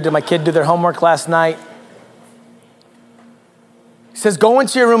go through? Did my kid do their homework last night? He says, go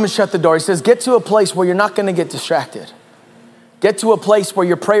into your room and shut the door. He says, get to a place where you're not gonna get distracted. Get to a place where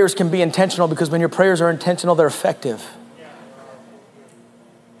your prayers can be intentional, because when your prayers are intentional, they're effective.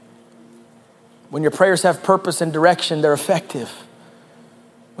 When your prayers have purpose and direction, they're effective.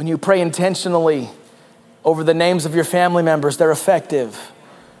 When you pray intentionally over the names of your family members, they're effective.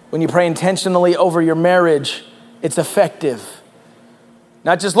 When you pray intentionally over your marriage, it's effective.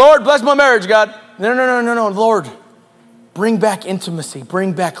 Not just, Lord, bless my marriage, God. No. Lord, bring back intimacy,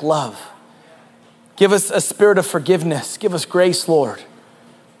 bring back love. Give us a spirit of forgiveness. Give us grace, Lord.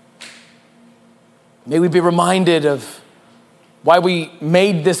 May we be reminded of why we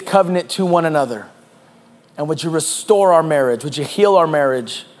made this covenant to one another. And would you restore our marriage? Would you heal our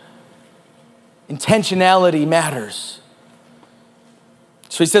marriage? Intentionality matters.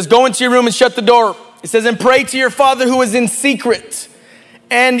 So he says, go into your room and shut the door. It says, and pray to your Father who is in secret,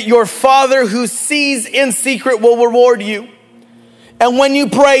 and your Father who sees in secret will reward you. And when you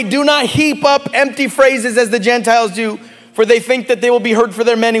pray, do not heap up empty phrases as the Gentiles do, for they think that they will be heard for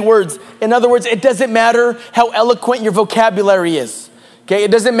their many words. In other words, it doesn't matter how eloquent your vocabulary is. Okay,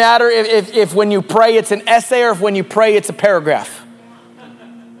 it doesn't matter if when you pray it's an essay, or if when you pray it's a paragraph.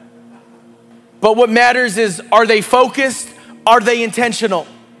 But what matters is, are they focused? Are they intentional?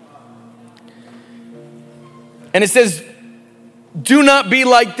 And it says, do not be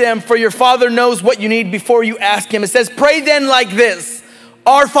like them, for your Father knows what you need before you ask him. It says, pray then like this: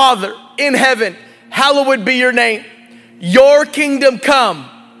 our Father in heaven, hallowed be your name. Your kingdom come,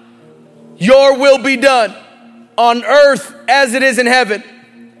 your will be done on earth as it is in heaven.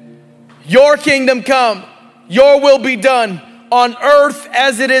 Your kingdom come, your will be done on earth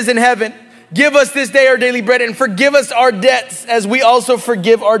as it is in heaven. Give us this day our daily bread, and forgive us our debts as we also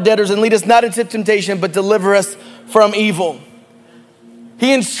forgive our debtors, and lead us not into temptation, but deliver us from evil.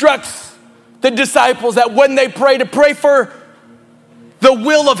 He instructs the disciples that when they pray, to pray for the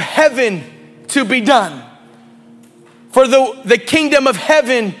will of heaven to be done, for the kingdom of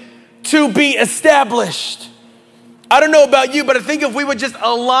heaven to be established. I don't know about you, but I think if we would just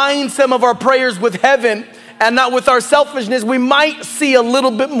align some of our prayers with heaven and not with our selfishness, we might see a little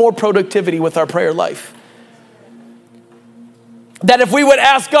bit more productivity with our prayer life. That if we would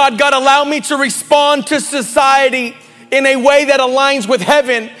ask God, God, allow me to respond to society in a way that aligns with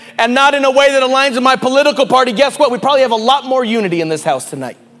heaven and not in a way that aligns with my political party, guess what? We probably have a lot more unity in this house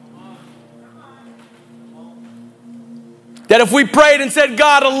tonight. That if we prayed and said,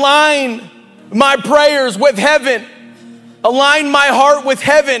 God, align my prayers with heaven, align my heart with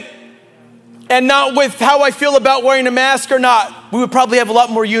heaven, and not with how I feel about wearing a mask or not, we would probably have a lot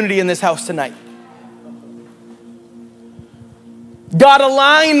more unity in this house tonight. God,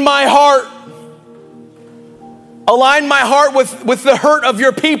 align my heart with the hurt of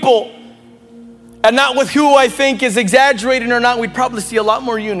your people, and not with who I think is exaggerating or not. We'd probably see a lot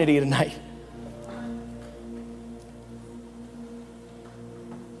more unity tonight.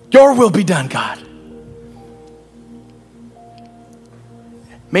 Your will be done, God.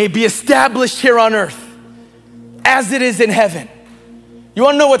 May it be established here on earth as it is in heaven. You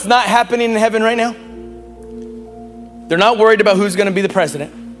want to know what's not happening in heaven right now? They're not worried about who's going to be the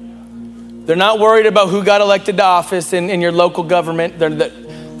president. They're not worried about who got elected to office in your local government.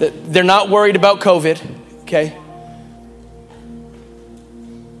 They're not worried about COVID, okay?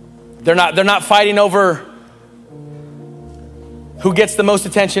 They're not fighting over who gets the most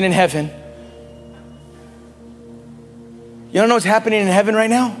attention in heaven. You don't know what's happening in heaven right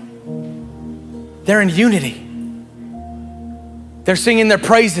now? They're in unity. They're singing their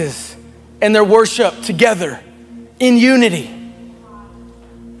praises and their worship together in unity.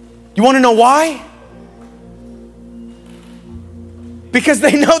 You want to know why? Because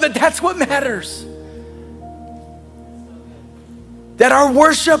they know that that's what matters. That our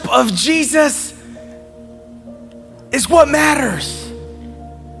worship of Jesus is what matters.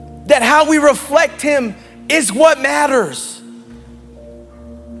 That how we reflect him is what matters.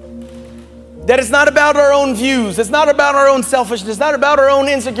 That it's not about our own views. It's not about our own selfishness. It's not about our own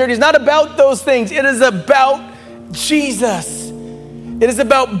insecurities. It's not about those things. It is about Jesus. It is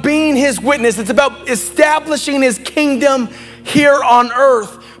about being his witness. It's about establishing his kingdom here on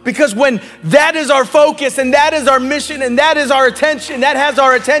earth. Because when that is our focus and that is our mission and that is our attention, that has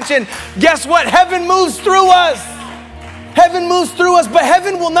our attention, guess what? Heaven moves through us. Heaven moves through us, but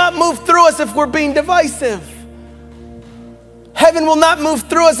heaven will not move through us if we're being divisive. Heaven will not move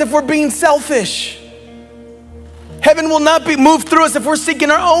through us if we're being selfish. Heaven will not be moved through us if we're seeking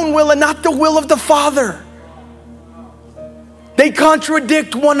our own will and not the will of the Father. They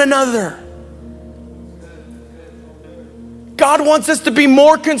contradict one another. God wants us to be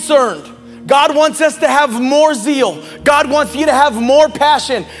more concerned. God wants us to have more zeal. God wants you to have more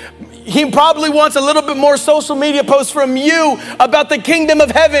passion. He probably wants a little bit more social media posts from you about the kingdom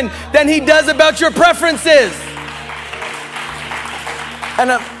of heaven than he does about your preferences. And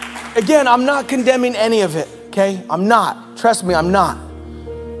again, I'm not condemning any of it, okay? I'm not. Trust me, I'm not.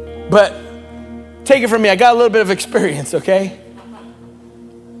 But take it from me, I got a little bit of experience, okay?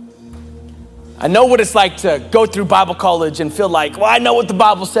 I know what it's like to go through Bible college and feel like, well, I know what the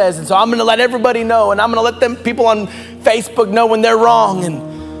Bible says, and so I'm gonna let everybody know, and I'm gonna let them people on Facebook know when they're wrong,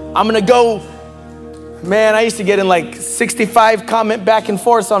 and I'm gonna go, man, I used to get in like 65 comment back and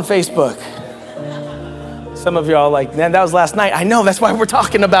forths on Facebook. Some of y'all are like, man, that was last night. I know, that's why we're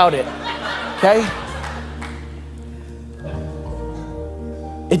talking about it, okay?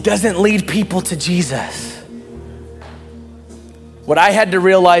 It doesn't lead people to Jesus. What I had to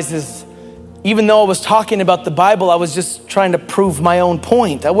realize is, even though I was talking about the Bible, I was just trying to prove my own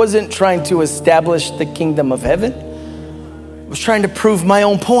point. I wasn't trying to establish the kingdom of heaven. I was trying to prove my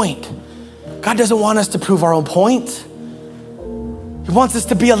own point. God doesn't want us to prove our own point. He wants us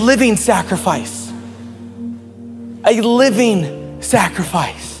to be a living sacrifice. A living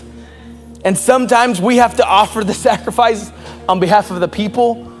sacrifice. And sometimes we have to offer the sacrifice on behalf of the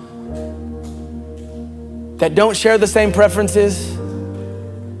people that don't share the same preferences,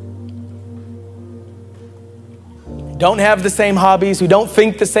 don't have the same hobbies, who don't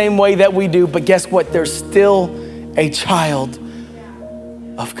think the same way that we do, but guess what? They're still a child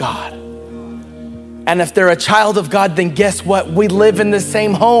of God. And if they're a child of God, then guess what? We live in the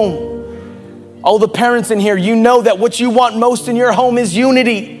same home. All the parents in here, you know that what you want most in your home is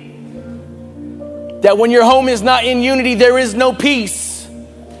unity. That when your home is not in unity, there is no peace.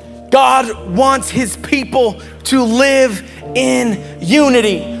 God wants his people to live in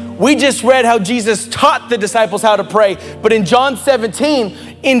unity. We just read how Jesus taught the disciples how to pray. But in John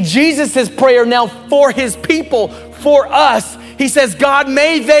 17, in Jesus' prayer now for his people, for us, he says, God,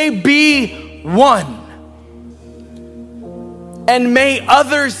 may they be one. And may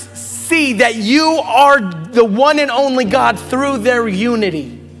others see that you are the one and only God through their unity.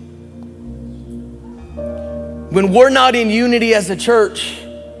 When we're not in unity as a church,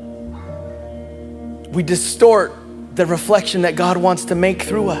 we distort the reflection that God wants to make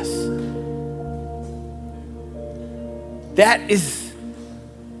through us. That is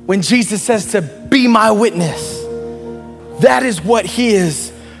when Jesus says to be my witness. That is what he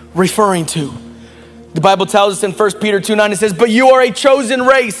is referring to. The Bible tells us in 1 Peter 2:9, it says, but you are a chosen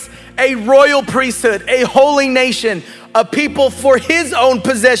race, a royal priesthood, a holy nation, a people for his own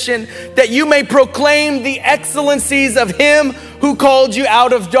possession, that you may proclaim the excellencies of him who called you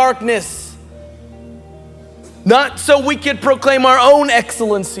out of darkness. Not so we could proclaim our own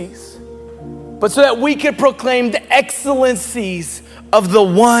excellencies, but so that we could proclaim the excellencies of the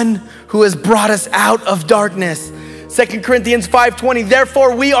one who has brought us out of darkness. 2 Corinthians 5:20,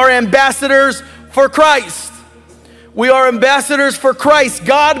 therefore we are ambassadors for Christ. We are ambassadors for Christ.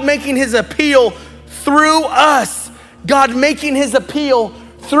 God making his appeal through us. God making his appeal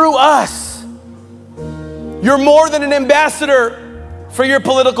through us. You're more than an ambassador for your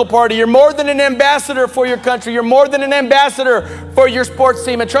political party. You're more than an ambassador for your country. You're more than an ambassador for your sports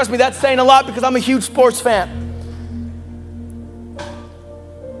team. And trust me, that's saying a lot because I'm a huge sports fan.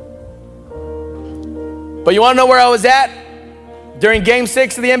 But you want to know where I was at? During Game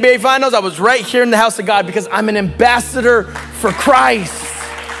 6 of the NBA Finals, I was right here in the house of God because I'm an ambassador for Christ.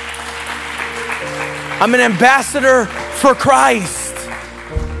 I'm an ambassador for Christ.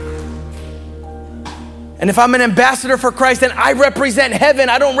 And if I'm an ambassador for Christ, then I represent heaven.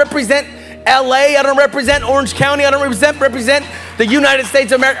 I don't represent LA. I don't represent Orange County. I don't represent the United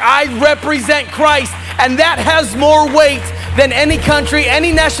States of America. I represent Christ. And that has more weight than any country,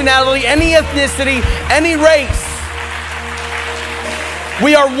 any nationality, any ethnicity, any race.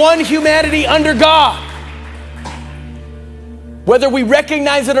 We are one humanity under God. Whether we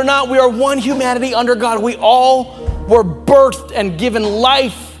recognize it or not, we are one humanity under God. We all were birthed and given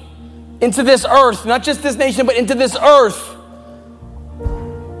life into this earth, not just this nation, but into this earth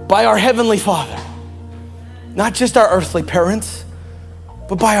by our Heavenly Father. Not just our earthly parents,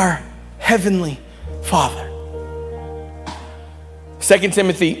 but by our Heavenly Father. 2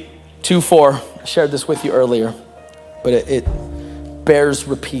 Timothy 2:4, I shared this with you earlier, but it bears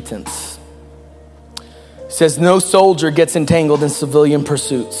repentance. It says, no soldier gets entangled in civilian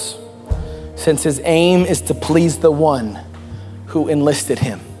pursuits, since his aim is to please the one who enlisted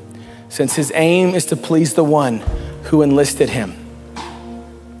him. Since his aim is to please the one who enlisted him.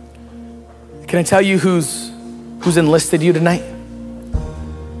 Can I tell you who's enlisted you tonight?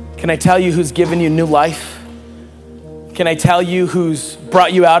 Can I tell you who's given you new life? Can I tell you who's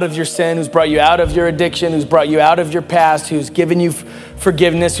brought you out of your sin, who's brought you out of your addiction, who's brought you out of your past, who's given you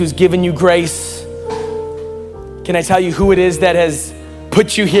forgiveness, who's given you grace? Can I tell you who it is that has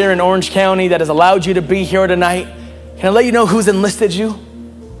put you here in Orange County, that has allowed you to be here tonight? Can I let you know who's enlisted you?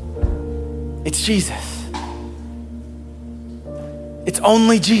 It's Jesus. It's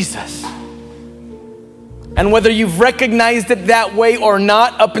only Jesus. And whether you've recognized it that way or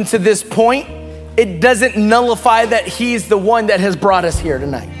not up until this point, it doesn't nullify that He's the one that has brought us here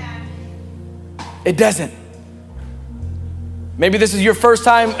tonight. It doesn't. Maybe this is your first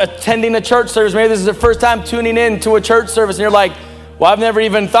time attending a church service. Maybe this is the first time tuning in to a church service and you're like, well, I've never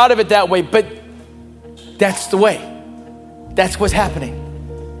even thought of it that way. But that's the way. That's what's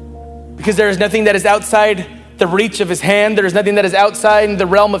happening. Because there is nothing that is outside the reach of His hand. There is nothing that is outside the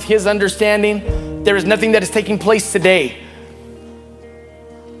realm of His understanding. There is nothing that is taking place today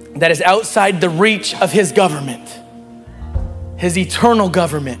that is outside the reach of His government, His eternal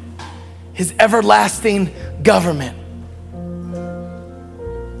government, His everlasting government.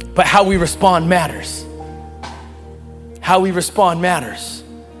 But how we respond matters. How we respond matters.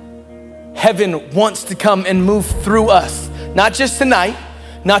 Heaven wants to come and move through us, not just tonight,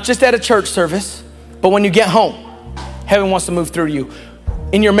 not just at a church service, but when you get home, heaven wants to move through you.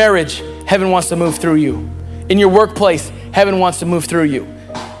 In your marriage, heaven wants to move through you. In your workplace, heaven wants to move through you.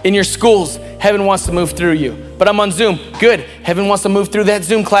 In your schools, heaven wants to move through you. But I'm on Zoom. Good. Heaven wants to move through that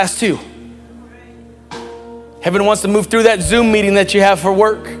Zoom class too. Heaven wants to move through that Zoom meeting that you have for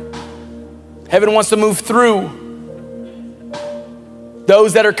work. Heaven wants to move through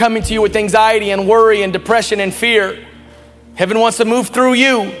those that are coming to you with anxiety and worry and depression and fear. Heaven wants to move through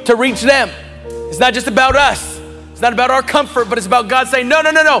you to reach them. It's not just about us. It's not about our comfort, but it's about God saying, no.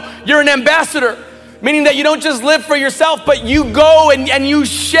 You're an ambassador. Meaning that you don't just live for yourself, but you go and you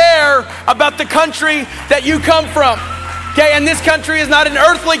share about the country that you come from. Okay, and this country is not an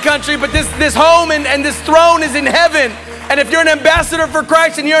earthly country, but this home and this throne is in heaven. And if you're an ambassador for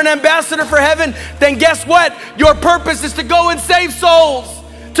Christ and you're an ambassador for heaven, then guess what? Your purpose is to go and save souls,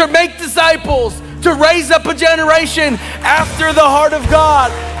 to make disciples, to raise up a generation after the heart of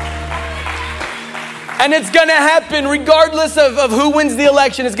God. And it's gonna happen regardless of who wins the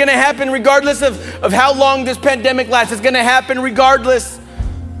election. It's gonna happen regardless of how long this pandemic lasts. It's gonna happen regardless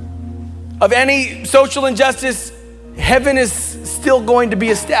of any social injustice. Heaven is still going to be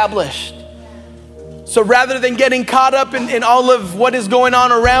established. So rather than getting caught up in all of what is going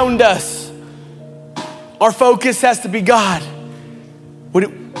on around us, our focus has to be God.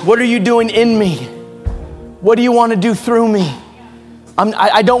 What are you doing in me? What do you want to do through me?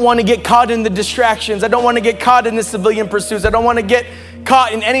 I don't want to get caught in the distractions. I don't want to get caught in the civilian pursuits. I don't want to get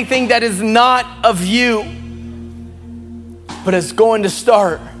caught in anything that is not of you. But it's going to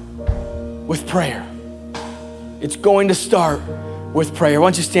start with prayer. It's going to start with prayer. Why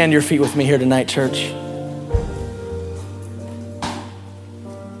don't you stand to your feet with me here tonight, church?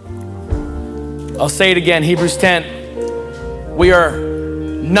 I'll say it again, Hebrews 10. We are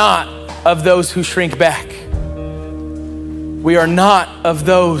not of those who shrink back. We are not of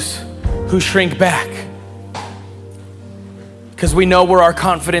those who shrink back, because we know where our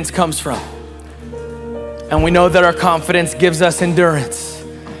confidence comes from. And we know that our confidence gives us endurance.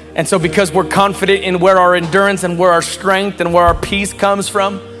 And so because we're confident in where our endurance and where our strength and where our peace comes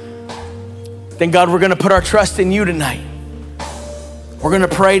from, then God, we're gonna put our trust in you tonight. We're gonna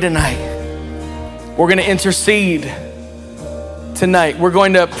pray tonight. We're gonna intercede tonight. We're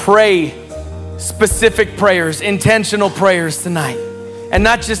going to pray specific prayers, intentional prayers tonight. And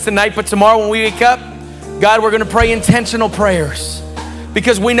not just tonight, but tomorrow when we wake up, God, we're gonna pray intentional prayers,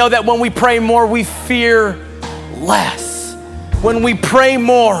 because we know that when we pray more, we fear less. When we pray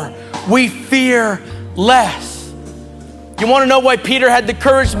more, we fear less. You wanna know why Peter had the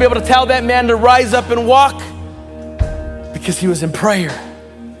courage to be able to tell that man to rise up and walk? Because he was in prayer.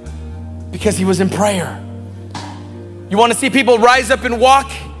 Because he was in prayer. You want to see people rise up and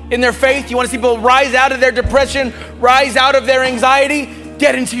walk in their faith? You want to see people rise out of their depression, rise out of their anxiety?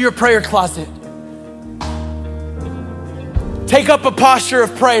 Get into your prayer closet. Take up a posture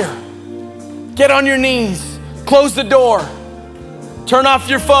of prayer. Get on your knees. Close the door. Turn off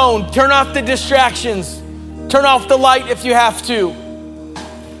your phone. Turn off the distractions. Turn off the light if you have to.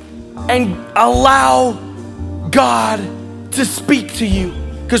 And allow God to speak to you.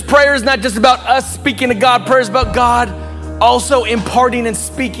 Because prayer is not just about us speaking to God. Prayer is about God also imparting and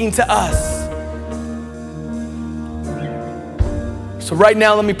speaking to us. So right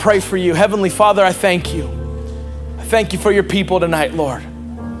now, let me pray for you. Heavenly Father, I thank you. I thank you for your people tonight, Lord.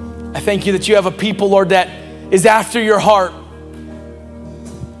 I thank you that you have a people, Lord, that is after your heart,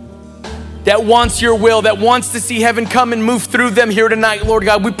 that wants your will, that wants to see heaven come and move through them here tonight, Lord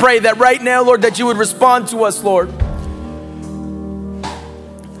God. We pray that right now, Lord, that you would respond to us, Lord.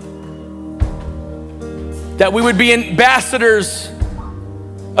 That we would be ambassadors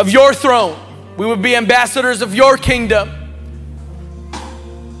of your throne. We would be ambassadors of your kingdom.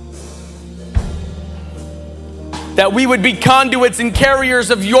 That we would be conduits and carriers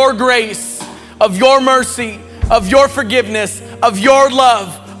of your grace, of your mercy, of your forgiveness, of your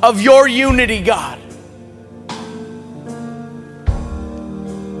love, of your unity, God.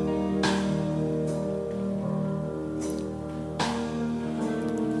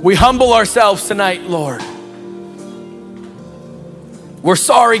 We humble ourselves tonight, Lord. We're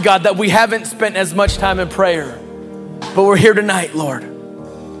sorry, God, that we haven't spent as much time in prayer, but we're here tonight, Lord.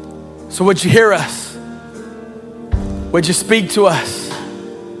 So would you hear us? Would you speak to us?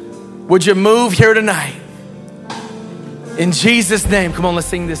 Would you move here tonight? In Jesus' name. Come on, let's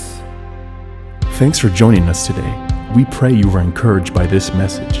sing this. Thanks for joining us today. We pray you were encouraged by this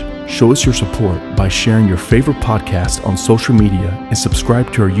message. Show us your support by sharing your favorite podcast on social media and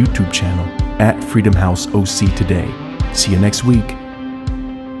subscribe to our YouTube channel at Freedom House OC today. See you next week.